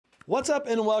What's up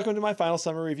and welcome to my final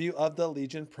summer review of the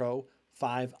Legion Pro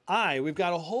 5i. We've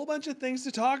got a whole bunch of things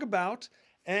to talk about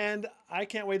and I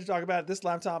can't wait to talk about it. This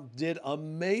laptop did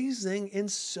amazing in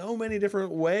so many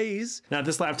different ways. Now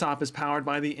this laptop is powered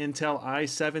by the Intel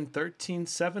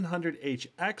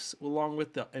i7-13700HX along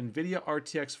with the NVIDIA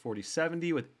RTX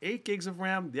 4070 with 8 gigs of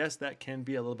RAM. Yes, that can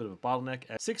be a little bit of a bottleneck.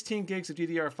 At 16 gigs of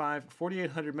DDR5,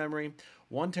 4800 memory,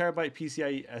 1 terabyte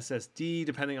PCIe SSD,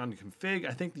 depending on the config.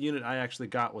 I think the unit I actually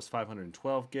got was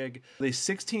 512 gig. A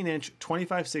 16-inch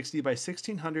 2560 by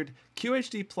 1600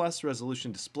 QHD plus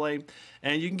resolution display,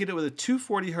 and you can get it with a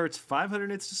 240 Hz 500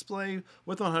 nits display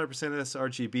with 100%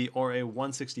 sRGB or a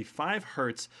 165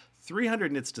 Hz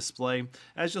 300 nits display.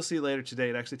 As you'll see later today,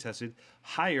 it actually tested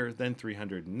higher than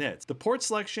 300 nits. The port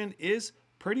selection is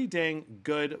pretty dang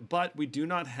good, but we do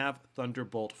not have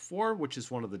Thunderbolt 4, which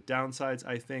is one of the downsides,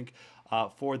 I think,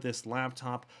 for this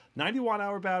laptop. 90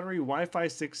 watt-hour battery, Wi-Fi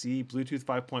 6E, Bluetooth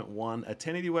 5.1, a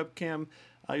 1080 webcam.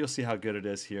 You'll see how good it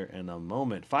is here in a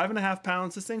moment. 5.5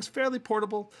 pounds. This thing's fairly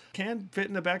portable. Can fit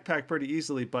in a backpack pretty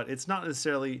easily, but it's not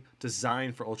necessarily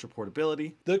designed for ultra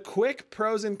portability. The quick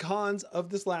pros and cons of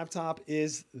this laptop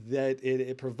is that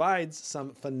it provides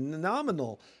some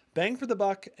phenomenal bang for the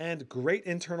buck and great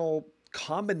internal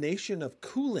combination of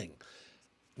cooling.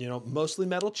 You know, mostly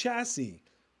metal chassis,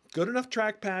 good enough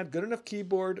trackpad, good enough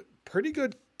keyboard, pretty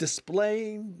good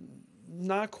display.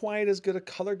 Not quite as good a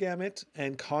color gamut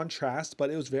and contrast, but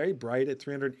it was very bright at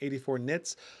 384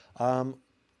 nits,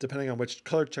 depending on which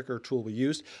color checker tool we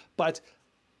used. But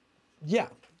yeah,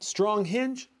 strong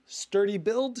hinge, sturdy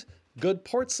build, good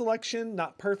port selection,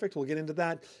 not perfect, we'll get into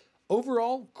that.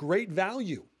 Overall, great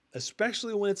value,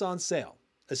 especially when it's on sale.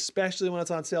 But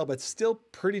still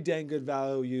pretty dang good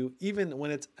value, even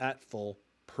when it's at full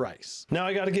price. Now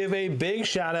I got to give a big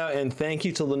shout out and thank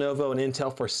you to Lenovo and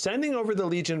Intel for sending over the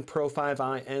Legion Pro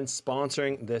 5i and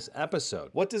sponsoring this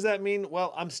episode. What does that mean?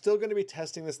 Well, I'm still going to be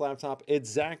testing this laptop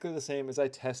exactly the same as I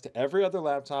test every other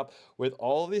laptop with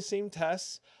all of these same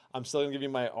tests. I'm still gonna give you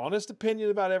my honest opinion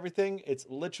about everything. It's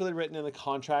literally written in the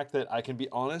contract that I can be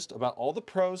honest about all the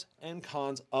pros and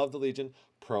cons of the Legion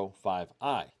Pro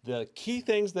 5i. The key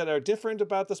things that are different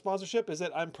about the sponsorship is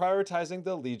that I'm prioritizing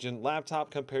the Legion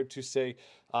laptop compared to, say,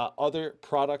 other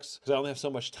products, because I only have so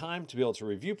much time to be able to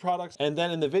review products. And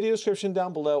then in the video description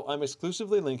down below, I'm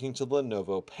exclusively linking to the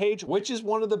Lenovo page, which is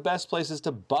one of the best places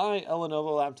to buy a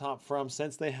Lenovo laptop from,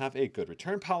 since they have a good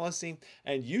return policy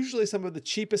and usually some of the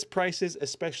cheapest prices,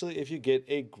 especially if you get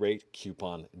a great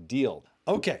coupon deal.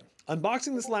 Okay.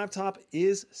 Unboxing this laptop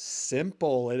is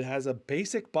simple. It has a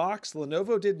basic box.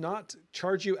 Lenovo did not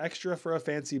charge you extra for a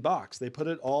fancy box. They put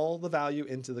all the value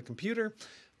into the computer,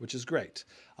 which is great.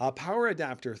 Power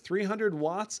adapter, 300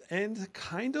 watts and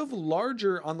kind of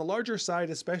larger on the larger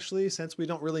side, especially since we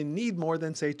don't really need more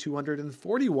than, say,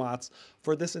 240 watts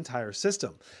for this entire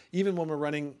system. Even when we're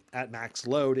running at max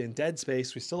load in dead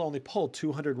space, we still only pull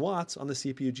 200 watts on the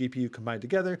CPU, GPU combined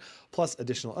together, plus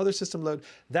additional other system load.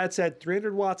 That said,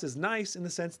 300 watts is nice in the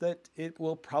sense that it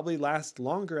will probably last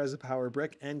longer as a power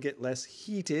brick and get less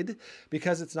heated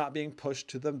because it's not being pushed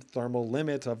to the thermal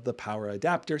limit of the power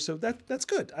adapter. So that's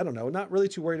good. I don't know, not really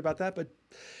too worried about that, but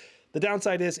the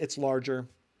downside is it's larger.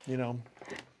 You know,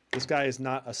 this guy is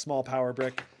not a small power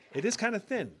brick. It is kind of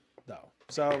thin though,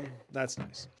 so that's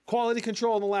nice. Quality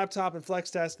control on the laptop and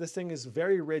flex test. This thing is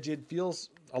very rigid, feels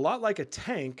a lot like a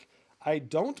tank. I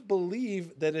don't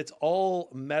believe that it's all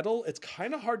metal. It's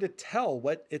kind of hard to tell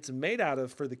what it's made out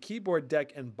of for the keyboard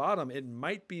deck and bottom. It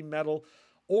might be metal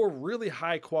or really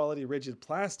high quality rigid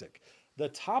plastic. The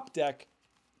top deck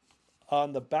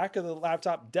on the back of the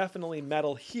laptop, definitely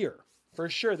metal here. For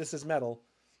sure, this is metal.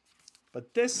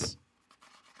 But this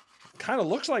kind of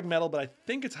looks like metal, but I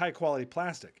think it's high quality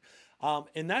plastic.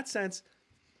 In that sense,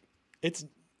 it's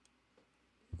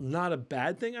not a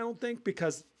bad thing, I don't think,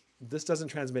 because this doesn't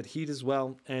transmit heat as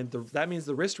well. And that means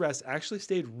the wrist rest actually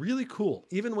stayed really cool,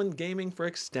 even when gaming for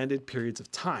extended periods of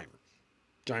time.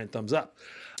 Giant thumbs up.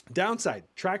 Downside,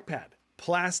 trackpad,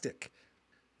 plastic,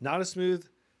 not as smooth,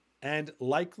 and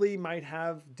likely might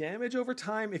have damage over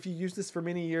time if you use this for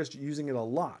many years, using it a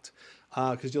lot,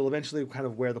 because you'll eventually kind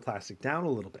of wear the plastic down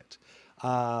a little bit.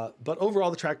 But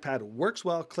overall, the trackpad works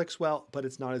well, clicks well, but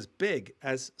it's not as big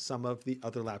as some of the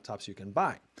other laptops you can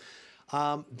buy.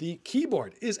 The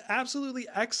keyboard is absolutely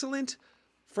excellent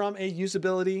from a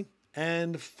usability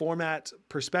and format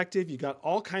perspective. You got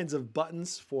all kinds of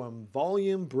buttons from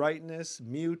volume, brightness,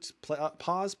 mute,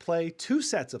 pause, play, 2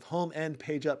 sets of home and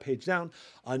page up, page down,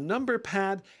 a number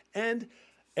pad, and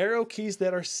arrow keys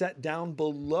that are set down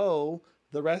below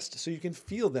the rest so you can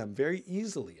feel them very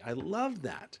easily. I love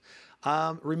that.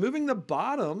 Removing the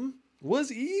bottom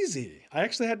was easy. I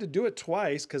actually had to do it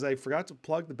twice because I forgot to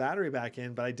plug the battery back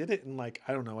in, but I did it in like,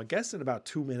 I don't know, I guess in about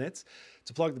 2 minutes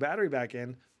to plug the battery back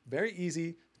in. Very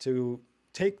easy to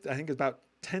take, I think it's about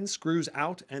 10 screws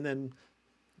out and then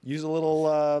use a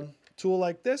little tool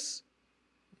like this.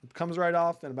 It comes right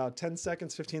off in about 10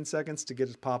 seconds, 15 seconds to get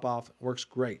it to pop off. Works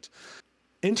great.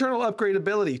 Internal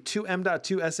upgradability, 2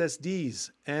 M.2 SSDs.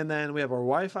 And then we have our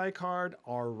Wi-Fi card,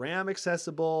 our RAM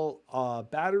accessible,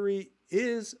 battery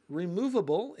is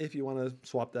removable if you want to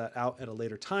swap that out at a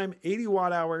later time. 80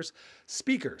 watt hours,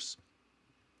 speakers.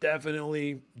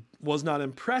 Definitely was not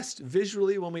impressed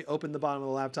visually when we opened the bottom of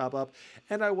the laptop up,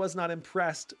 and I was not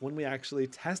impressed when we actually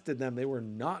tested them. They were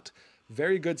not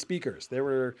very good speakers. They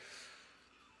were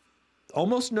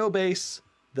almost no bass.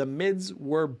 The mids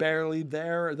were barely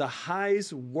there. The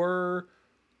highs were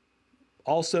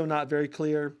also not very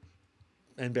clear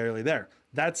and barely there.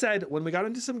 That said, when we got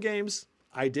into some games,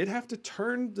 I did have to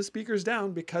turn the speakers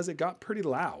down because it got pretty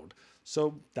loud.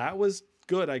 So that was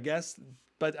good, I guess.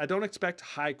 But I don't expect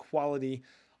high quality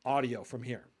audio from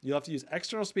here. You'll have to use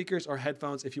external speakers or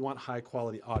headphones if you want high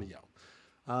quality audio.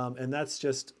 And that's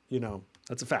just,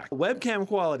 that's a fact. Webcam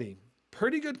quality.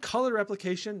 Pretty good color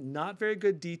replication, not very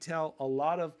good detail, a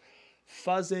lot of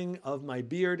fuzzing of my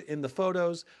beard in the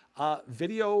photos.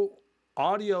 Audio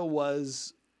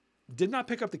did not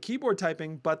pick up the keyboard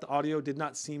typing, but the audio did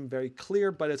not seem very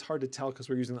clear, but it's hard to tell because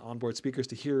we're using the onboard speakers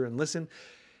to hear and listen.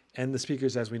 And the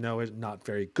speakers, as we know, is not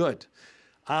very good.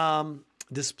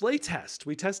 Display test.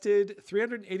 We tested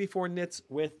 384 nits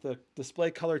with the display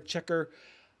color checker,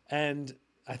 and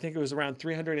I think it was around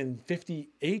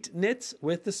 358 nits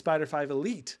with the Spider 5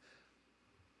 Elite.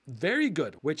 Very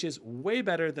good, which is way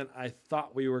better than I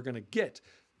thought we were going to get.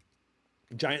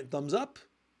 Giant thumbs up.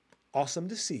 Awesome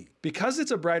to see. Because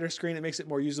it's a brighter screen, it makes it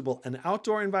more usable in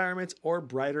outdoor environments or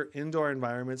brighter indoor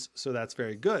environments, so that's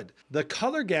very good. The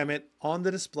color gamut on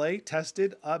the display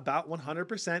tested about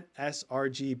 100%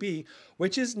 sRGB,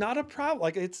 which is not a problem.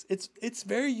 Like it's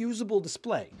very usable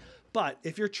display. But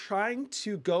if you're trying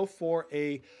to go for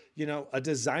a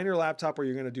designer laptop where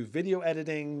you're going to do video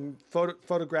editing,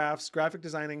 photographs, graphic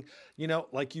designing,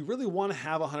 like you really want to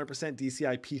have 100%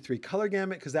 DCI P3 color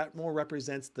gamut because that more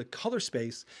represents the color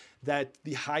space that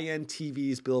the high-end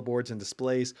TVs, billboards, and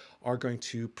displays are going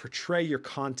to portray your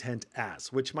content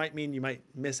as, which might mean you might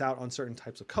miss out on certain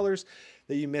types of colors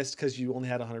that you missed because you only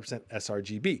had 100%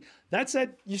 sRGB. That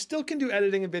said, you still can do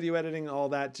editing and video editing and all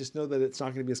that. Just know that it's not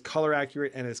going to be as color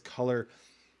accurate and as color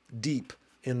deep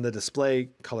in the display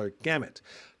color gamut.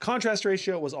 Contrast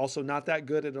ratio was also not that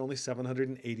good at only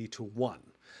 780:1.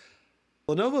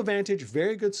 Lenovo Vantage,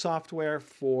 very good software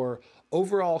for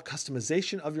overall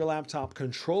customization of your laptop,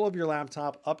 control of your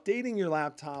laptop, updating your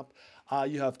laptop.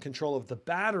 You have control of the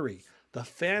battery, the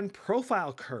fan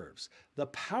profile curves, the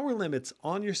power limits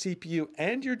on your CPU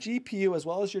and your GPU, as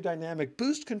well as your dynamic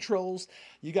boost controls.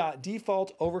 You got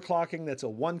default overclocking. That's a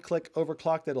one-click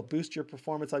overclock that'll boost your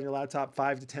performance on your laptop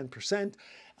 5 to 10%.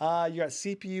 You got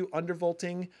CPU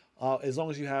undervolting, as long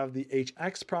as you have the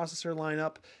HX processor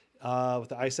lineup with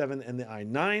the i7 and the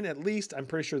i9 at least. I'm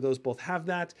pretty sure those both have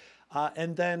that.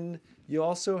 And then you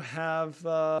also have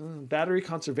battery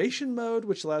conservation mode,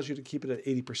 which allows you to keep it at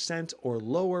 80% or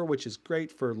lower, which is great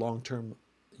for long-term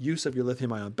use of your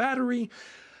lithium-ion battery.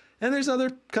 And there's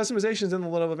other customizations in the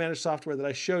Lenovo Vantage software that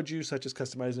I showed you, such as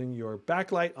customizing your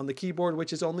backlight on the keyboard,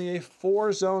 which is only a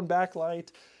 4-zone backlight,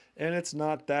 and it's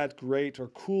not that great or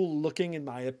cool looking in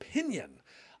my opinion.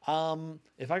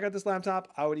 If I got this laptop,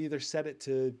 I would either set it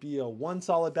to be a 1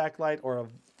 solid backlight or a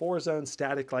 4-zone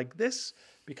static like this,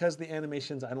 because the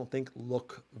animations I don't think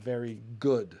look very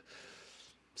good.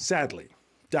 Sadly,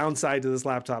 downside to this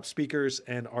laptop, speakers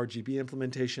and RGB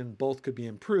implementation both could be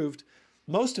improved.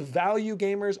 Most value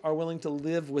gamers are willing to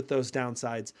live with those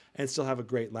downsides and still have a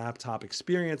great laptop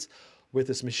experience with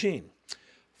this machine.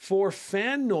 For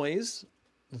fan noise,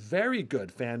 very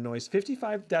good fan noise,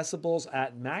 55 decibels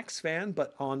at max fan,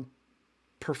 but on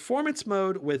performance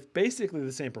mode with basically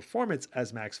the same performance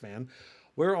as max fan,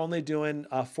 we're only doing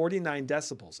 49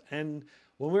 decibels. And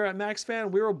when we were at max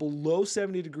fan, we were below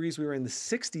 70 degrees. We were in the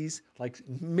 60s, like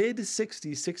mid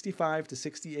 60s, 65 to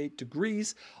 68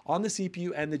 degrees on the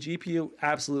CPU and the GPU.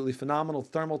 Absolutely phenomenal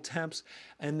thermal temps.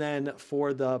 And then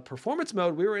for the performance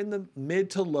mode, we were in the mid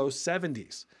to low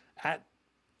 70s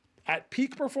at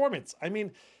peak performance. I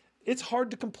mean, it's hard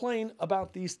to complain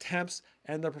about these temps,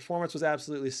 and the performance was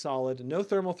absolutely solid. No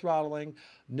thermal throttling,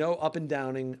 no up and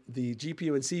downing. The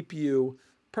GPU and CPU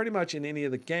pretty much in any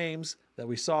of the games that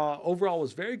we saw overall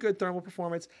was very good thermal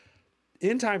performance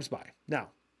in time spy. Now,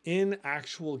 in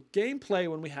actual gameplay,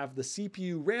 when we have the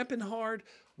CPU ramping hard,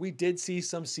 we did see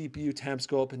some CPU temps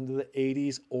go up into the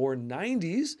 80s or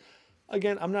 90s.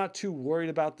 Again, I'm not too worried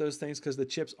about those things because the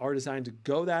chips are designed to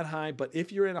go that high. But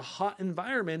if you're in a hot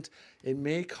environment, it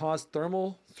may cause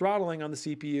thermal throttling on the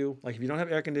CPU. Like if you don't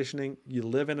have air conditioning, you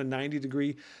live in a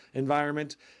 90-degree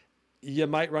environment, you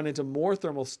might run into more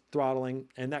thermal throttling,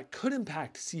 and that could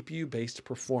impact CPU-based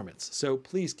performance. So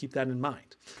please keep that in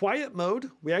mind. Quiet mode,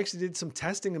 we actually did some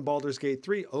testing in Baldur's Gate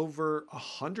 3, over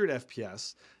 100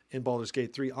 FPS in Baldur's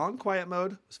Gate 3 on quiet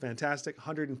mode. It was fantastic.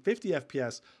 150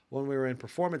 FPS when we were in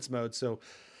performance mode. So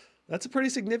that's a pretty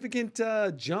significant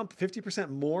jump, 50%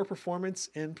 more performance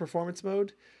in performance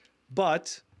mode.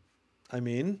 But, I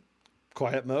mean,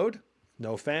 quiet mode,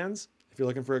 no fans. If you're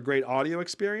looking for a great audio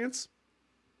experience,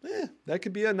 that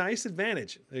could be a nice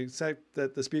advantage, except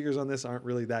that the speakers on this aren't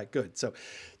really that good. So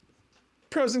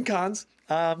pros and cons.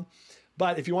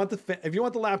 But if you want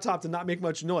the laptop to not make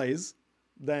much noise,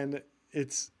 then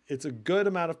it's a good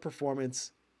amount of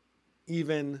performance,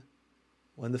 even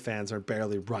when the fans are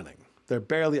barely running. They're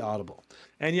barely audible.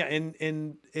 And yeah,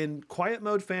 in quiet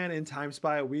mode fan in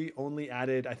TimeSpy, we only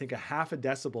added, I think, a half a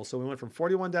decibel. So we went from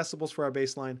 41 decibels for our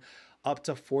baseline up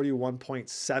to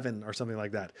 41.7 or something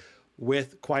like that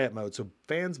with quiet mode. So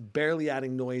fans barely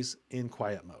adding noise in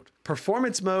quiet mode.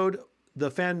 Performance mode, the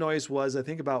fan noise was, I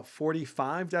think, about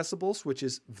 45 decibels, which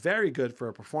is very good for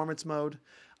a performance mode.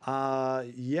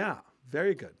 Yeah,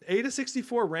 very good.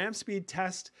 8-64 RAM speed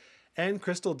test and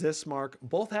CrystalDiskMark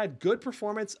both had good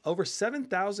performance, over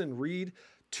 7,000 read,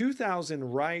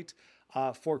 2,000 write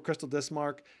for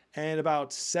CrystalDiskMark, and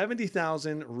about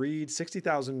 70,000 read,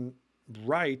 60,000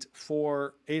 write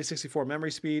for 8-64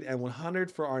 memory speed, and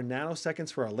 100 for our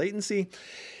nanoseconds for our latency.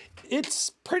 It's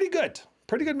pretty good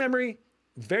memory,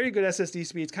 very good SSD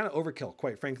speeds, kind of overkill,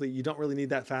 quite frankly. You don't really need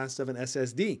that fast of an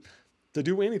SSD to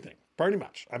do anything, pretty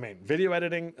much. I mean, video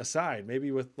editing aside,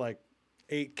 maybe with like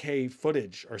 8K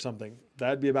footage or something,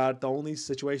 that'd be about the only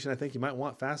situation I think you might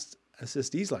want fast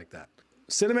SSDs like that.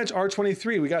 Cinebench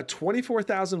R23, we got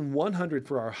 24,100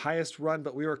 for our highest run,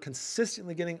 but we were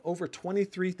consistently getting over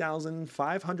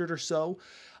 23,500 or so,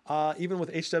 even with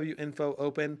HW info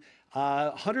open.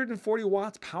 140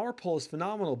 watts power pull is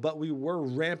phenomenal, but we were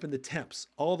ramping the temps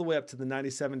all the way up to the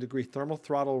 97-degree thermal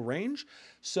throttle range.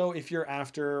 So if you're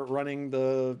after running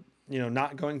the,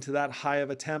 not going to that high of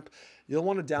a temp, you'll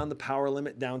want to down the power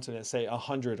limit down to, say,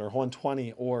 100 or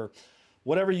 120 or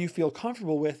whatever you feel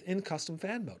comfortable with in custom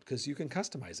fan mode, because you can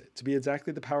customize it to be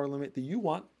exactly the power limit that you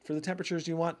want for the temperatures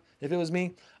you want. If it was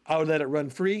me, I would let it run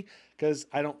free, because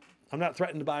I'm not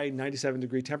threatened by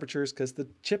 97-degree temperatures, because the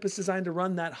chip is designed to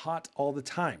run that hot all the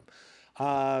time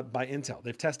by Intel.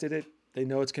 They've tested it. They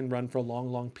know it can run for a long,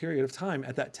 long period of time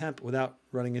at that temp without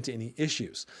running into any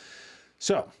issues.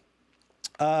 So,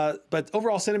 but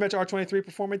overall, Cinebench R23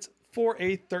 performance for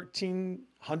a $1,300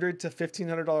 to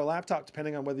 $1,500 laptop,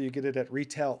 depending on whether you get it at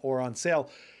retail or on sale,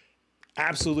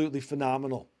 absolutely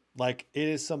phenomenal. Like, it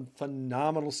is some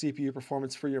phenomenal CPU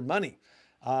performance for your money.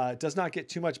 It does not get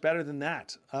too much better than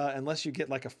that, unless you get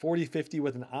like a 4050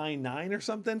 with an i9 or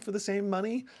something for the same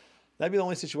money. That'd be the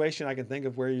only situation I can think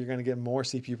of where you're going to get more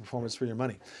CPU performance for your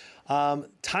money.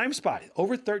 TimeSpy,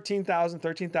 over 13,000,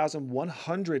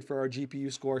 13,100 for our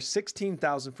GPU score,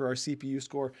 16,000 for our CPU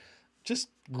score. Just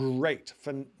great,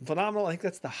 phenomenal. I think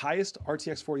that's the highest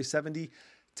RTX 4070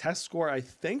 test score I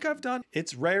think I've done.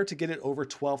 It's rare to get it over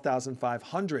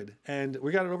 12,500, and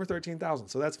we got it over 13,000,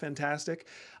 so that's fantastic.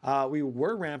 We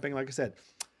were ramping, like I said,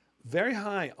 very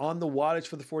high on the wattage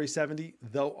for the 4070,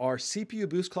 though our CPU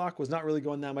boost clock was not really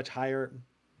going that much higher.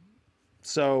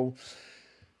 So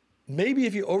maybe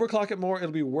if you overclock it more,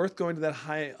 it'll be worth going to that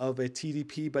high of a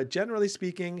TDP, but generally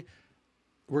speaking,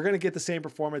 we're going to get the same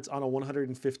performance on a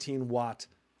 115 watt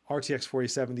RTX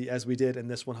 4070 as we did in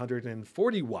this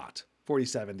 140 watt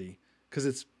 4070, because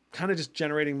it's kind of just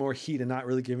generating more heat and not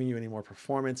really giving you any more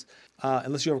performance,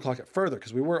 unless you overclock it further,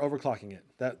 because we were overclocking it.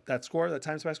 That score, that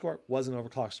TimeSpy score, was an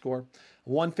overclock score.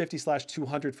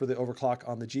 150/200 for the overclock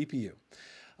on the GPU.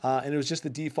 And it was just the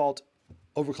default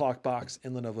overclock box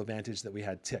in Lenovo Vantage that we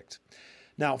had ticked.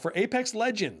 Now, for Apex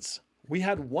Legends, we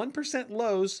had 1%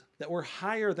 lows that were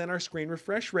higher than our screen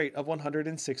refresh rate of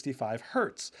 165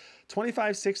 Hertz.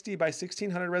 2560 by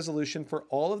 1600 resolution for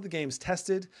all of the games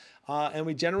tested. And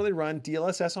we generally run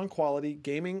DLSS on quality,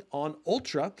 gaming on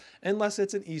ultra, unless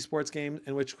it's an esports game,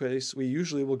 in which case we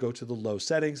usually will go to the low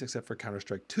settings, except for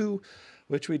Counter-Strike 2,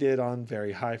 which we did on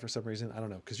very high for some reason. I don't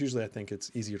know, because usually I think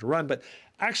it's easier to run, but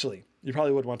actually you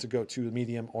probably would want to go to the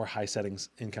medium or high settings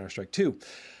in Counter-Strike 2.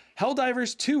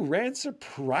 Helldivers 2 ran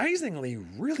surprisingly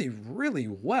really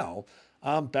well.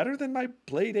 Better than my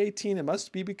Blade 18. It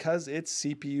must be because it's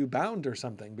CPU bound or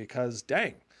something, because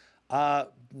dang,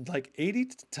 like 80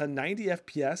 to 90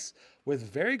 FPS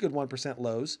with very good 1%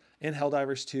 lows in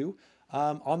Helldivers 2.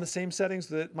 On the same settings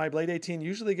that my Blade 18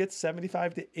 usually gets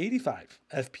 75 to 85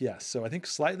 FPS. So I think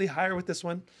slightly higher with this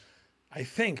one. I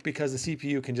think because the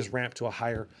CPU can just ramp to a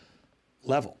higher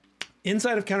level.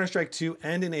 Inside of Counter-Strike 2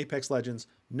 and in Apex Legends,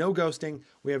 no ghosting.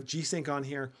 We have G-Sync on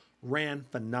here, ran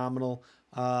phenomenal.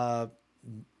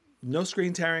 No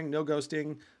screen tearing, no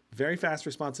ghosting, very fast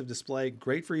responsive display,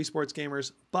 great for esports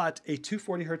gamers, but a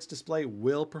 240 hertz display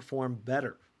will perform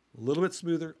better. A little bit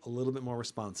smoother, a little bit more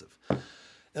responsive.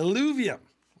 Illuvium.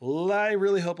 I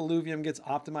really hope Illuvium gets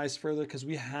optimized further because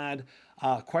we had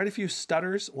quite a few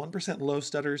stutters, 1% low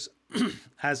stutters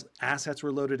as assets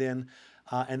were loaded in.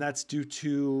 And that's due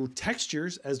to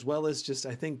textures as well as just,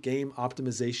 I think, game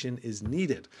optimization is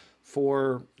needed.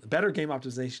 For better game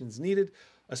optimization is needed,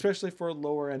 especially for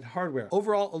lower end hardware.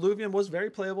 Overall, Illuvium was very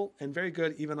playable and very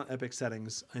good, even on epic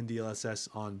settings and DLSS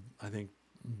on, I think,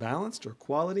 balanced or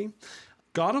quality.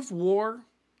 God of War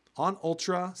on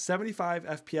Ultra, 75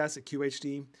 FPS at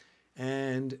QHD,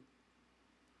 and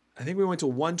I think we went to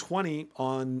 120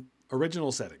 on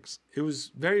original settings. It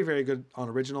was very, very good on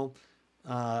original.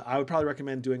 I would probably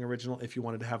recommend doing original if you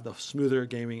wanted to have the smoother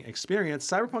gaming experience.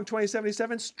 Cyberpunk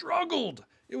 2077 struggled.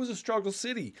 It was a struggle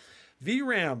city.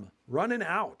 VRAM running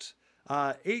out.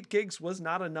 8 gigs was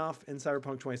not enough in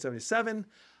Cyberpunk 2077.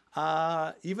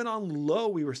 Even on low,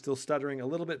 we were still stuttering a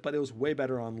little bit, but it was way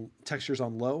better on textures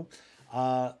on low.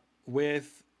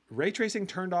 With ray tracing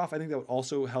turned off, I think that would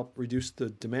also help reduce the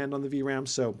demand on the VRAM.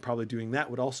 So probably doing that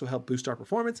would also help boost our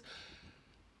performance.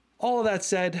 All of that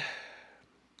said,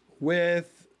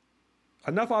 with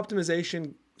enough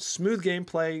optimization, smooth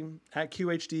gameplay at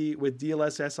QHD with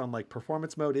DLSS on like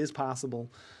performance mode is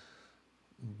possible,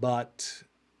 but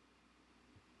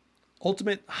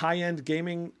ultimate high-end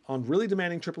gaming on really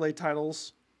demanding AAA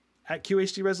titles at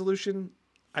QHD resolution,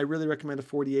 I really recommend a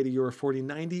 4080 or a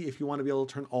 4090 if you want to be able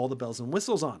to turn all the bells and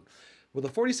whistles on. With a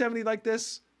 4070 like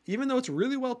this, even though it's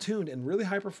really well tuned and really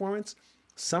high performance,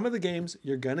 some of the games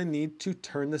you're going to need to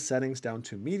turn the settings down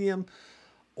to medium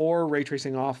or ray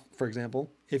tracing off, for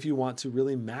example, if you want to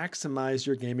really maximize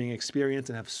your gaming experience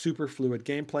and have super fluid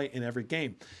gameplay in every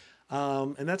game.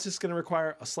 And that's just going to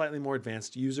require a slightly more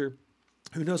advanced user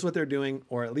who knows what they're doing,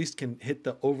 or at least can hit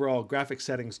the overall graphic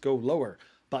settings go lower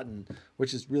button,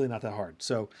 which is really not that hard.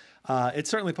 So it's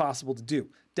certainly possible to do.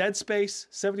 Dead Space,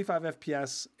 75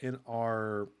 FPS in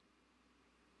our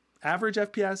average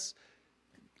FPS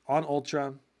on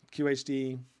Ultra,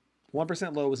 QHD.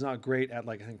 1% low was not great at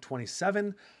like, I think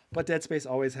 27, but Dead Space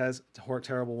always has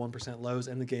terrible 1% lows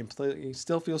and the gameplay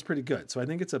still feels pretty good. So I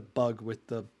think it's a bug with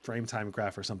the frame time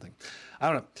graph or something.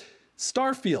 I don't know.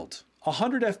 Starfield,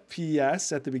 100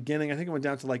 FPS at the beginning. I think it went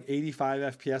down to like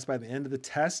 85 FPS by the end of the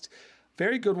test.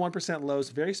 Very good 1% lows,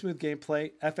 very smooth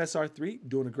gameplay. FSR3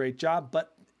 doing a great job,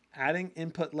 but adding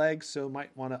input lag, so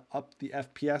might want to up the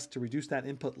FPS to reduce that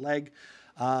input lag.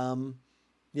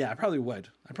 Yeah, I probably would.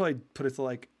 I'd probably put it to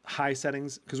like high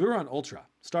settings because we were on Ultra,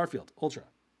 Starfield, Ultra,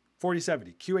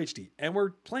 4070, QHD, and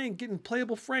we're getting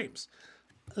playable frames.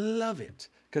 Love it.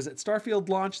 Because at Starfield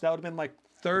launch, that would have been like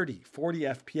 30, 40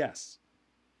 FPS.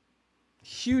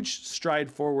 Huge stride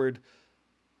forward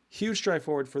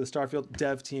for the Starfield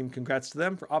dev team. Congrats to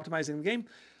them for optimizing the game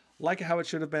like how it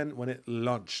should have been when it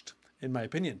launched, in my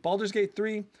opinion. Baldur's Gate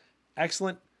 3,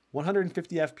 excellent,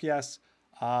 150 FPS.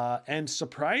 And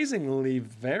surprisingly,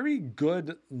 very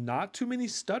good, not too many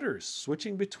stutters,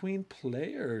 switching between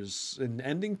players and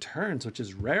ending turns, which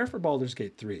is rare for Baldur's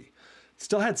Gate 3.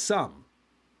 Still had some,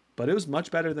 but it was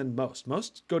much better than most.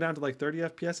 Most go down to like 30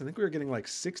 FPS. I think we were getting like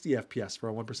 60 FPS for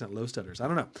a 1% low stutters. I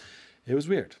don't know. It was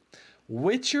weird.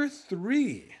 Witcher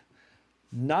 3,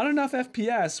 not enough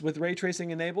FPS with ray tracing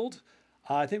enabled.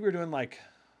 I think we were doing like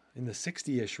in the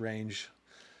 60-ish range,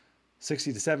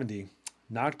 60 to 70.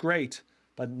 Not great.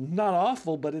 But not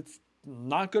awful, but it's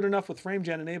not good enough with frame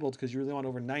gen enabled because you really want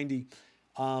over 90.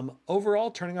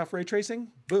 Overall, turning off ray tracing,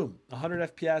 boom,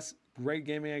 100 FPS, great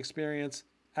gaming experience,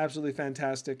 absolutely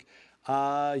fantastic.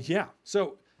 Yeah,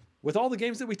 so with all the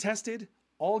games that we tested,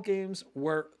 all games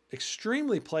were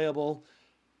extremely playable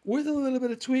with a little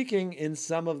bit of tweaking in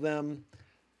some of them.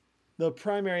 The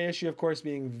primary issue, of course,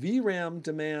 being VRAM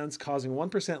demands causing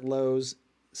 1% lows,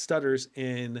 stutters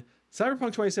in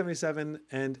Cyberpunk 2077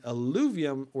 and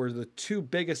Illuvium were the two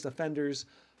biggest offenders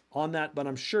on that, but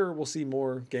I'm sure we'll see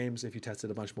more games if you tested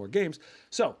a bunch more games.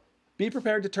 So be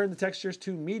prepared to turn the textures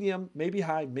to medium, maybe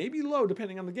high, maybe low,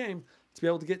 depending on the game, to be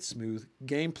able to get smooth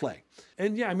gameplay.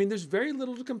 And yeah, I mean, there's very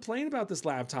little to complain about this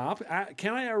laptop.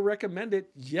 Can I recommend it?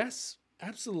 Yes,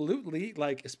 absolutely.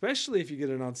 Like, especially if you get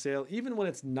it on sale, even when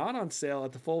it's not on sale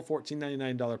at the full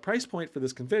 $14.99 price point for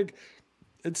this config,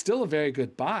 it's still a very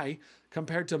good buy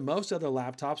compared to most other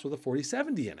laptops with a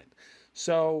 4070 in it.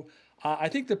 So I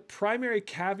think the primary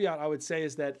caveat I would say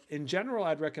is that in general,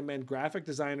 I'd recommend graphic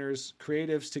designers,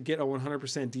 creatives to get a 100%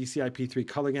 DCI-P3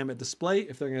 color gamut display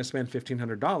if they're going to spend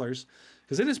 $1,500,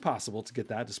 because it is possible to get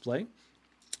that display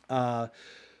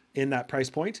in that price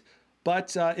point.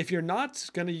 But if you're not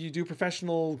going to do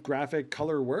professional graphic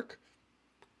color work,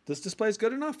 this display is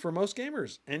good enough for most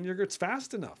gamers, and it's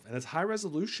fast enough, and it's high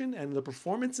resolution, and the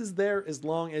performance is there as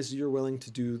long as you're willing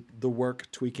to do the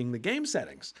work tweaking the game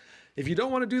settings. If you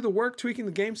don't want to do the work tweaking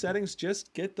the game settings,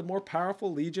 just get the more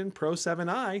powerful Legion Pro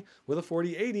 7i with a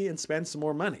 4080 and spend some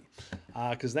more money,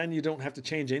 because then you don't have to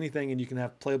change anything, and you can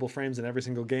have playable frames in every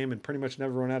single game and pretty much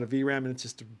never run out of VRAM, and it's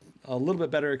just a little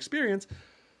bit better experience.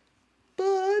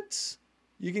 But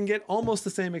you can get almost the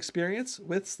same experience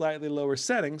with slightly lower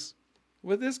settings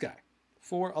with this guy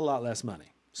for a lot less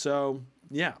money. So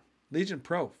yeah, Legion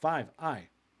Pro 5i,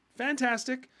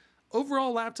 fantastic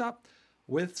overall laptop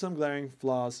with some glaring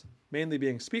flaws, mainly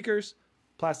being speakers,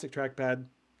 plastic trackpad,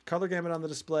 color gamut on the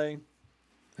display,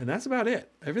 and that's about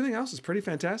it. Everything else is pretty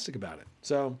fantastic about it.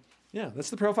 So yeah, that's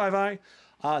the Pro 5i.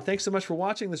 Thanks so much for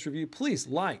watching this review. Please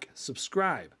like,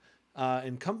 subscribe,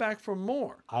 and come back for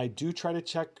more. I do try to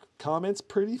check comments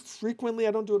pretty frequently.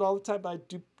 I don't do it all the time, but I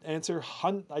do answer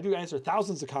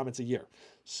thousands of comments a year.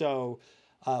 So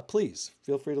please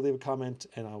feel free to leave a comment,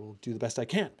 and I will do the best I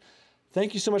can.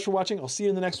 Thank you so much for watching. I'll see you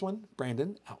in the next one.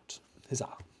 Brandon out.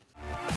 Huzzah.